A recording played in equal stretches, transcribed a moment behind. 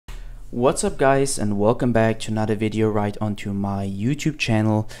What's up guys, and welcome back to another video right onto my YouTube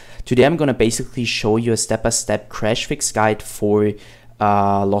channel. Today I'm gonna basically show you a step-by-step crash fix guide for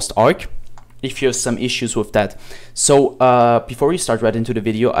Lost Ark if you have some issues with that. So before we start right into the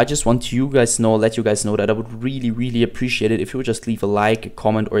video, I just want to let you guys know that I would really appreciate it if you would just leave a like, a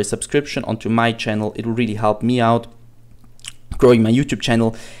comment, or a subscription onto my channel. It will really help me out growing my YouTube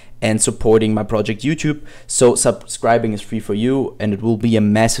channel and supporting my project YouTube. So subscribing is free for you and it will be a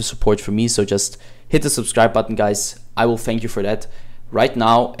massive support for me. So just hit the subscribe button, guys. I will thank you for that right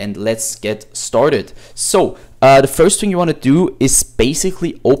now, and let's get started. So the first thing you want to do is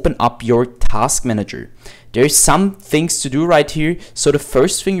basically open up your task manager. There's some things to do right here. So the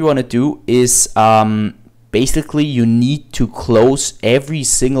first thing you want to do is basically you need to close every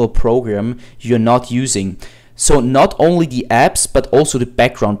single program you're not using. So not only the apps, but also the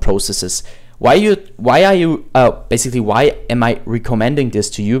background processes. Why am I recommending this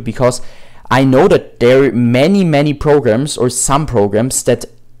to you? Because I know that there are many programs, or some programs, that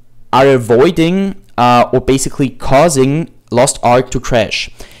are avoiding or basically causing Lost Ark to crash.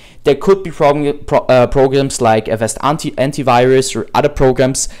 There could be programs like Avast antivirus or other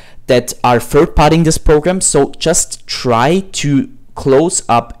programs that are third-partying this program. So just try to close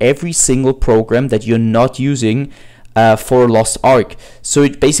up every single program that you're not using for Lost Ark. So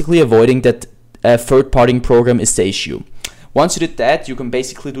it's basically avoiding that third-party program is the issue. Once you did that, you can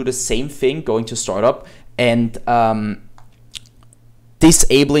basically do the same thing going to startup and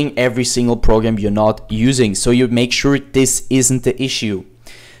disabling every single program you're not using. So you make sure this isn't the issue.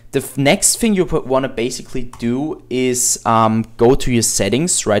 The next thing you want to basically do is go to your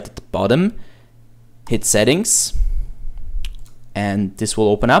settings right at the bottom, hit settings, and this will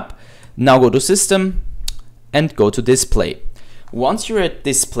open up. Now go to system and go to display. Once you're at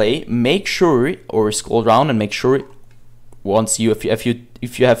display, make sure, or scroll down and make sure,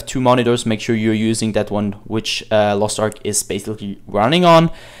 if you have two monitors, make sure you're using that one which Lost Ark is basically running on,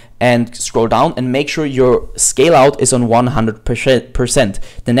 and scroll down and make sure your scale out is on 100%.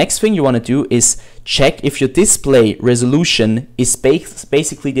 The next thing you want to do is check if your display resolution is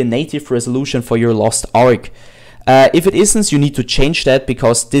basically the native resolution for your Lost Ark. If it isn't, you need to change that,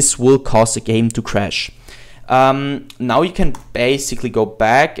 because this will cause the game to crash. Now you can basically go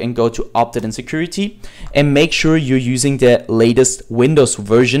back and go to update and security and make sure you're using the latest Windows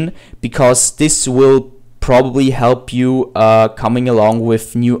version, because this will probably help you coming along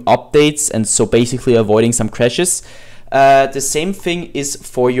with new updates, and so basically avoiding some crashes. The same thing is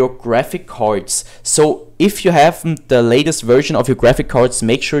for your graphic cards. So if you have the latest version of your graphic cards,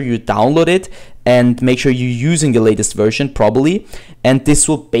 make sure you download it and make sure you're using the latest version probably, and this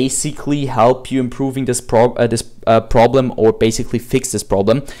will basically help you improving this problem, or basically fix this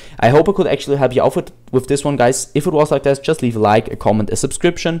problem. I hope I could actually help you out with this one, guys. If it was like that, just leave a like, a comment, a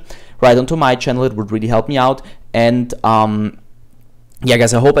subscription right onto my channel. It would really help me out. And yeah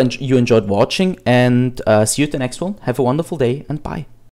guys, I hope you enjoyed watching, and see you at the next one. Have a wonderful day, and bye.